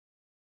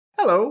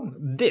Hello,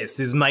 this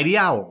is Mighty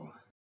Owl.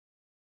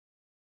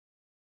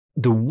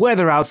 The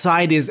weather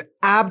outside is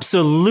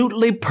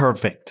absolutely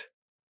perfect,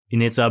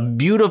 and it's a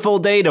beautiful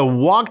day to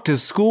walk to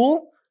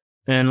school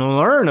and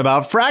learn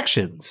about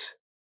fractions.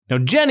 Now,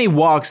 Jenny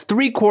walks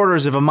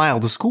 3/4 of a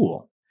mile to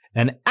school,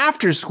 and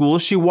after school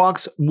she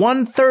walks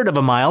 1/3 of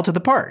a mile to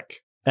the park,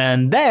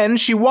 and then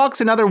she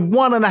walks another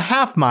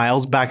 1.5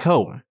 miles back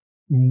home.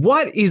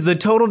 What is the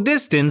total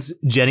distance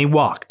Jenny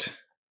walked?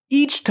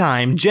 Each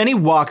time Jenny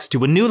walks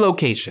to a new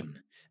location,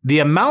 the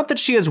amount that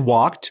she has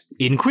walked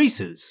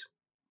increases.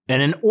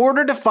 And in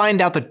order to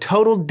find out the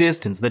total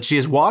distance that she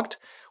has walked,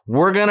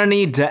 we're going to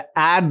need to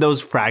add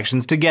those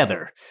fractions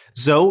together.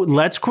 So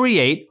let's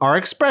create our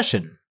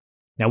expression.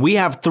 Now we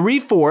have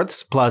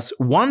 3/4 plus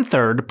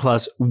 1/3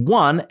 plus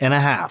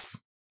 1.5.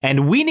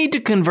 And we need to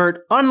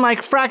convert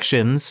unlike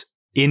fractions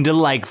into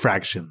like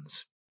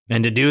fractions.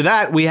 And to do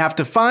that, we have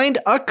to find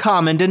a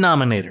common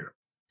denominator.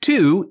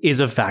 2 is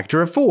a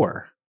factor of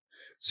 4.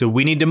 So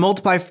we need to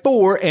multiply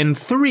 4 and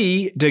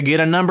 3 to get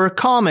a number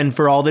common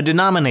for all the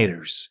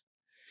denominators.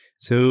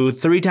 So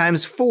 3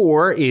 times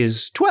 4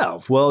 is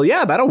 12. Well,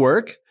 yeah, that'll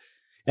work.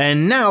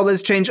 And now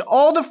let's change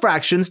all the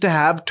fractions to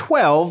have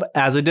 12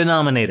 as a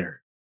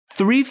denominator.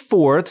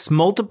 3/4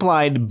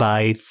 multiplied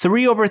by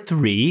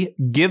 3/3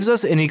 gives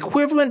us an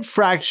equivalent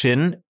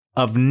fraction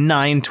of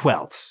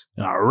 9/12.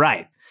 All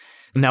right.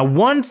 Now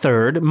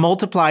 1/3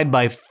 multiplied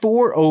by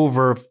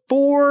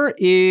 4/4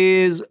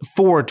 is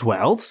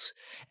 4/12.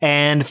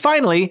 And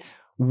finally,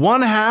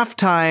 1/2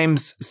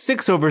 times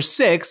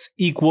 6/6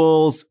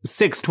 equals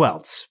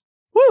 6/12.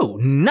 Woo,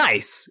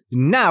 nice!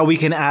 Now we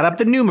can add up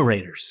the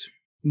numerators.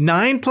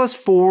 9 plus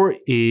 4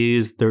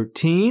 is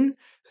 13.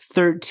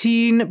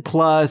 13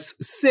 plus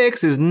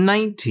 6 is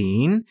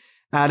 19.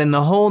 Add in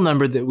the whole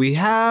number that we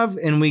have,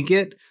 and we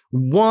get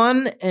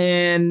 1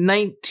 and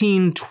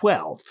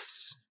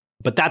 19/12.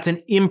 But that's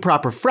an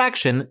improper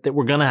fraction that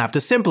we're going to have to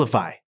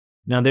simplify.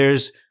 Now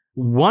there's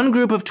one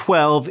group of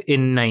 12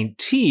 in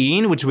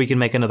 19, which we can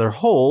make another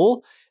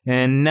whole.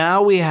 And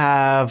now we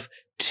have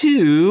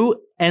 2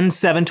 and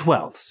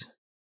 7/12.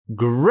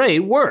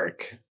 Great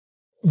work.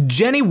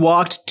 Jenny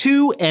walked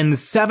 2 and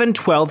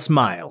 7/12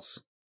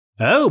 miles.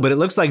 Oh, but it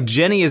looks like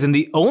Jenny isn't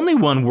the only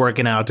one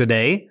working out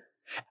today.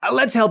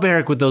 Let's help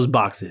Eric with those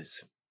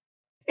boxes.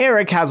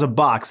 Eric has a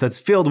box that's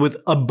filled with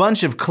a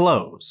bunch of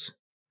clothes.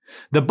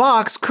 The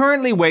box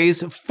currently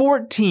weighs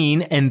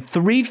 14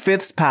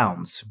 3/5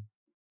 pounds.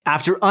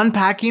 After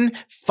unpacking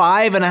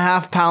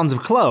 5.5 pounds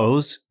of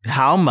clothes,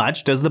 how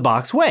much does the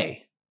box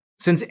weigh?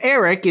 Since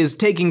Eric is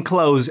taking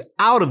clothes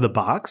out of the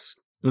box,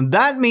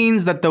 that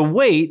means that the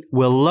weight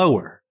will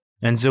lower.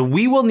 And so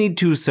we will need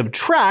to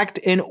subtract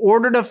in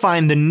order to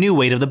find the new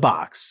weight of the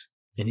box.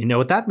 And you know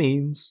what that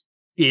means?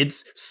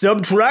 It's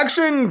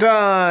subtraction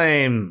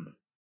time!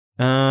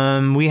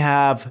 We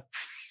have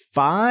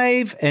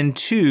 5 and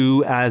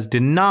 2 as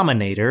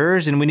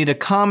denominators, and we need a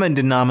common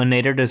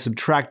denominator to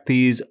subtract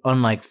these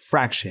unlike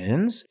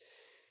fractions.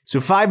 So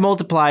 5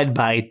 multiplied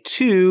by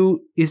 2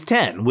 is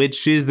 10,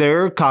 which is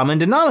their common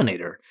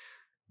denominator.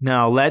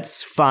 Now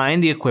let's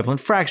find the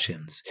equivalent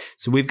fractions.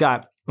 So we've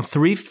got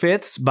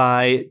 3/5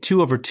 by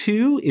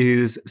 2/2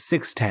 is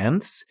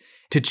 6/10.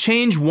 To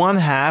change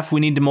 1/2, we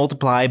need to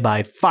multiply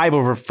by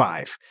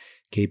 5/5.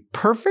 Okay,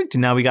 perfect.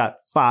 Now we got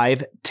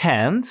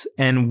 5/10,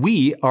 and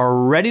we are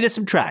ready to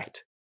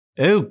subtract.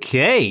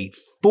 Okay,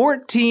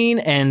 14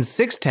 and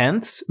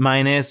 6/10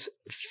 minus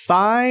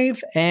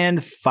 5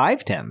 and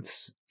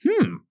 5/10.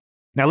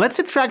 Now let's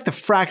subtract the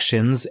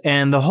fractions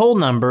and the whole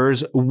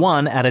numbers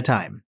one at a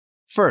time.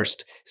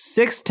 First,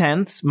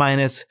 6/10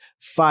 minus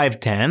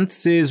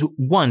 5/10 is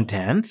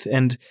 1/10,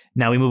 and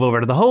now we move over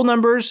to the whole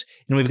numbers,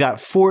 and we've got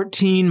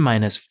 14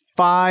 minus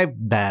 5,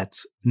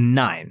 that's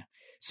 9.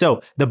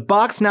 So the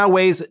box now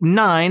weighs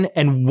 9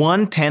 and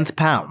 1/10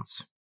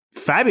 pounds.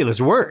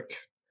 Fabulous work.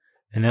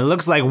 And it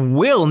looks like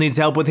Will needs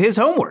help with his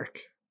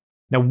homework.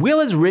 Now Will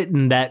has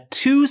written that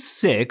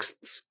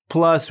 2/6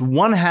 plus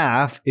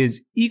 1/2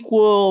 is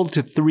equal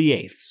to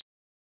 3/8.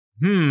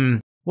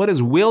 What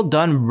has Will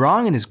done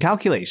wrong in his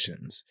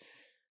calculations?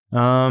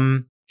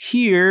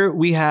 Here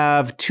we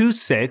have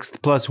 2/6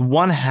 plus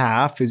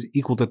 1/2 is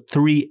equal to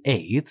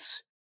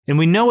 3/8. And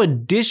we know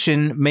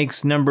addition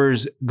makes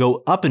numbers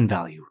go up in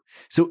value.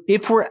 So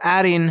if we're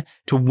adding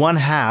to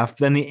 1/2,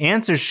 then the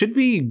answer should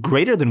be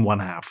greater than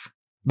 1/2.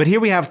 But here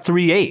we have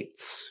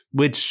 3/8,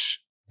 which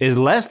is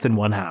less than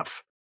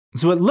 1/2.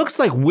 So it looks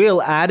like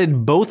Will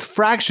added both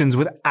fractions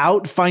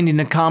without finding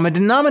a common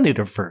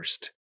denominator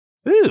first.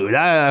 Ooh,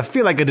 I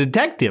feel like a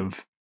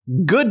detective.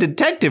 Good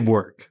detective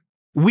work.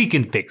 We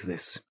can fix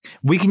this.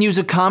 We can use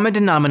a common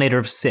denominator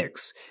of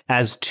 6,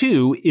 as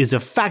 2 is a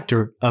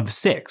factor of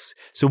 6.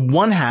 So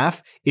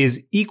 1/2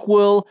 is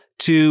equal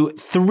to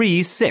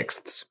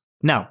 3/6.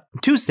 Now,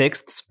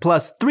 2/6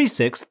 plus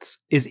 3/6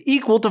 is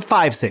equal to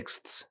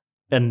 5/6.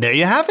 And there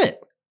you have it.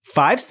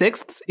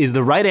 5/6 is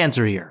the right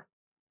answer here.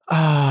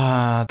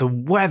 The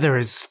weather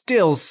is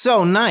still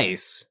so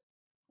nice.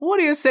 What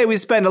do you say we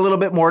spend a little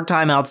bit more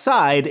time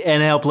outside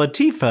and help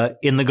Latifa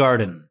in the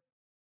garden?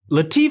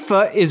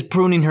 Latifa is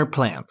pruning her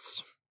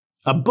plants.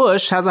 A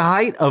bush has a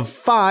height of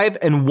 5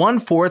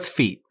 1/4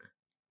 feet.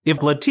 If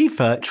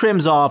Latifa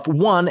trims off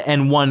 1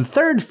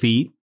 1/3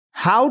 feet,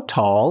 how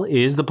tall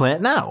is the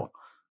plant now?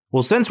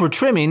 Well, since we're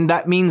trimming,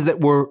 that means that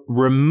we're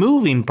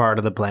removing part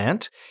of the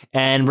plant,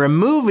 and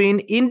removing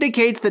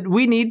indicates that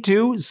we need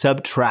to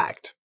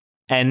subtract.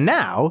 And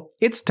now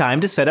it's time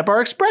to set up our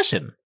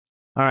expression.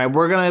 All right,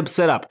 we're going to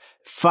set up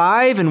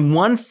 5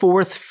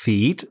 1/4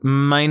 feet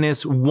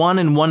minus 1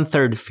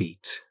 1/3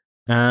 feet.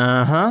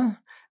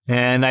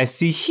 And I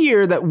see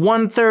here that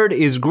 1/3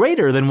 is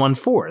greater than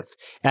 1/4.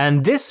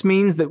 And this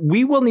means that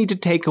we will need to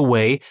take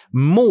away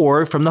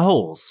more from the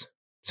wholes.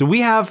 So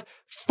we have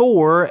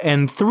 4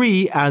 and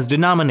 3 as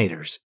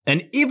denominators.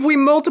 And if we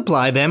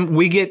multiply them,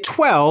 we get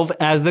 12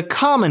 as the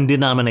common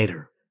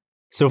denominator.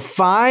 So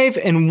 5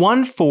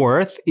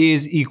 1/4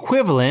 is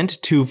equivalent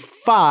to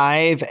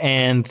 5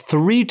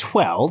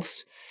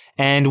 3/12.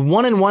 And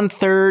 1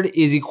 1/3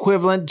 is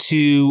equivalent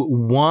to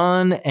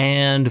 1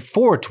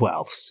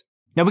 4/12.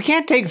 Now we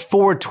can't take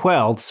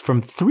 4/12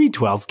 from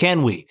 3/12,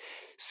 can we?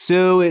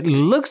 So it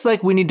looks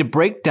like we need to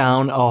break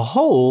down a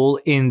whole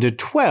into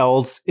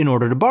 12s in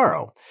order to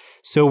borrow.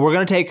 So we're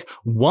going to take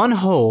one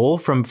whole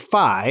from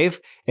 5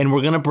 and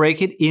we're going to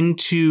break it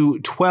into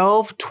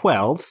 12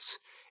 twelfths.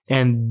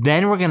 And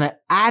then we're going to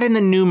add in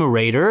the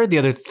numerator, the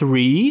other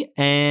 3,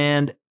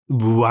 and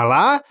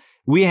voila,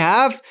 we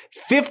have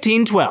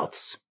 15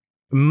 twelfths.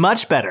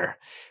 Much better.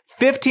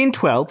 15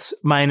 twelfths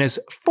minus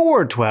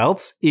 4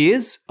 twelfths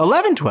is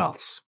 11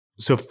 twelfths.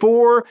 So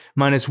 4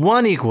 minus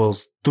 1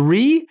 equals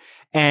 3.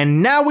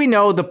 And now we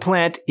know the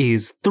plant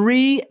is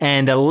 3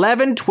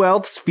 11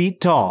 twelfths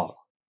feet tall.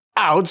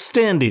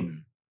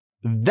 Outstanding.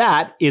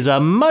 That is a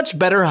much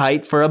better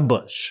height for a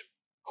bush.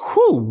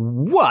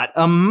 Whew, what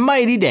a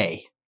mighty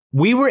day.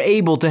 We were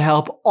able to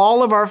help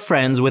all of our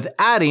friends with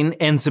adding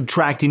and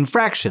subtracting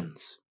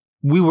fractions.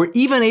 We were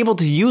even able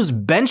to use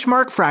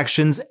benchmark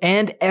fractions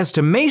and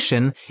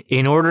estimation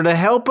in order to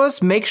help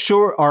us make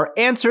sure our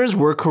answers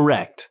were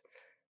correct.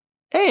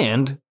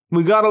 And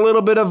we got a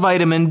little bit of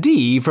vitamin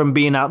D from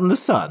being out in the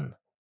sun.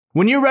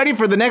 When you're ready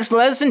for the next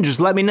lesson, just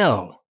let me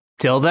know.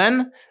 Till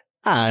then,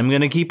 I'm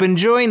going to keep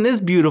enjoying this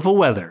beautiful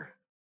weather.